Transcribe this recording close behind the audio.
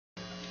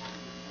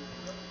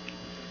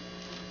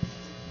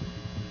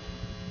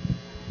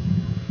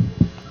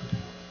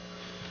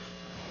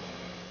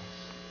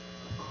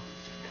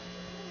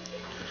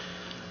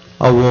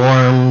A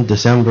warm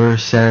December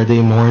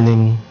Saturday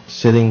morning,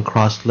 sitting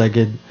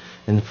cross-legged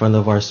in front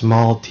of our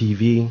small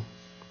TV.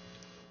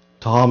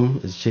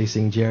 Tom is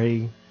chasing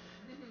Jerry.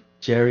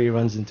 Jerry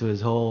runs into his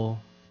hole.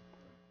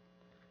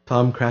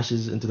 Tom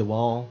crashes into the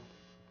wall.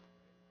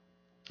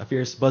 A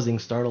fierce buzzing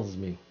startles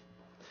me.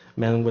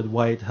 Men with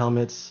white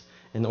helmets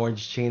and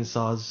orange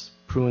chainsaws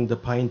prune the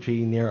pine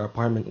tree near our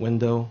apartment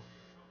window.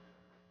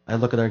 I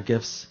look at our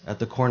gifts at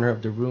the corner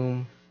of the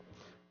room,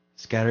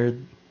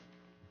 scattered.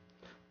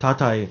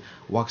 Tatai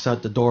walks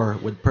out the door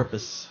with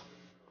purpose.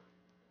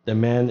 The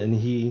man and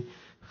he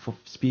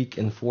speak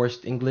in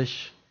forced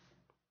English.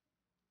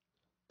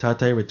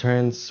 Tatai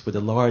returns with a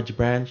large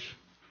branch.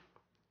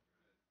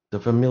 The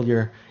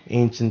familiar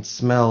ancient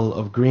smell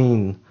of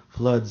green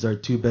floods our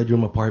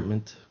two-bedroom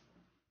apartment.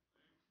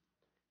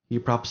 He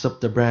props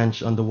up the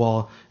branch on the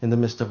wall in the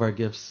midst of our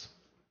gifts.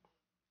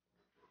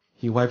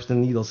 He wipes the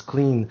needles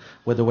clean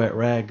with a wet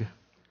rag,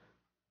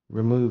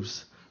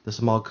 removes the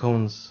small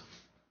cones.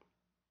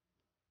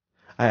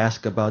 I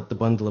ask about the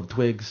bundle of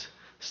twigs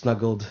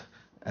snuggled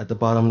at the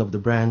bottom of the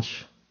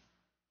branch.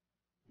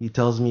 He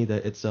tells me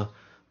that it's a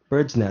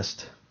bird's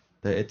nest,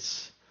 that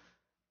it's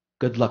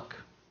good luck.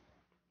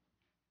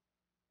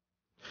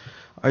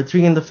 Our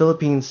tree in the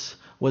Philippines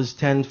was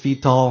 10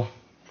 feet tall,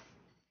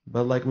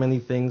 but like many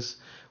things,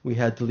 we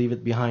had to leave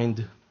it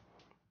behind.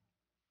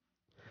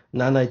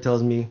 Nanay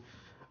tells me,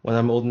 when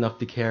I'm old enough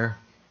to care,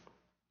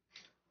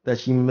 that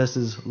she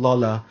misses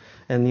Lola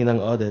and Ninang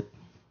Audit,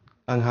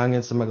 ang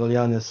hangin sa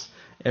Magallanes,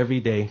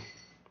 every day.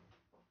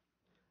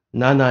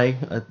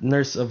 Nanay, a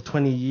nurse of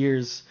 20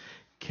 years,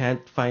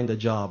 can't find a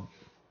job.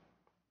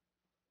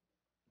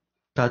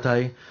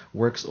 Tatay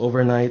works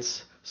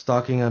overnights,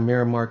 stocking a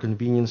Miramar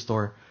convenience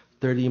store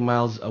 30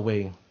 miles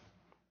away.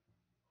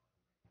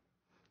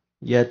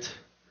 Yet,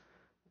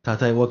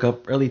 Tatay woke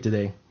up early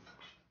today,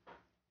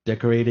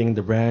 decorating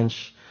the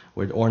branch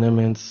with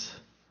ornaments,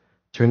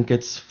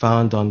 trinkets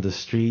found on the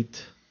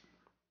street,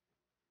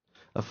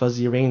 a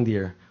fuzzy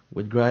reindeer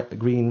with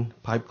green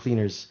pipe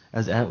cleaners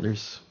as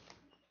antlers,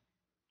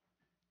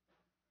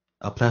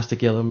 a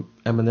plastic yellow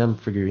M&M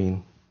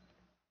figurine.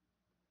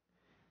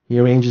 He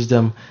arranges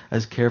them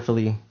as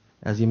carefully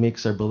as he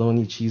makes our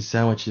bologna cheese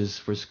sandwiches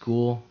for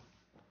school,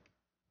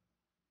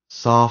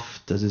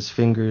 soft as his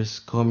fingers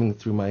combing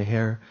through my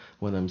hair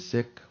when I'm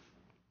sick,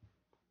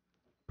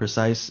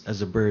 precise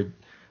as a bird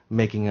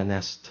making a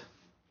nest.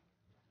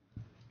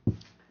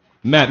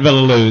 Matt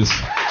Villaluz.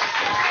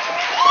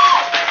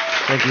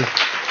 Thank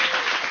you.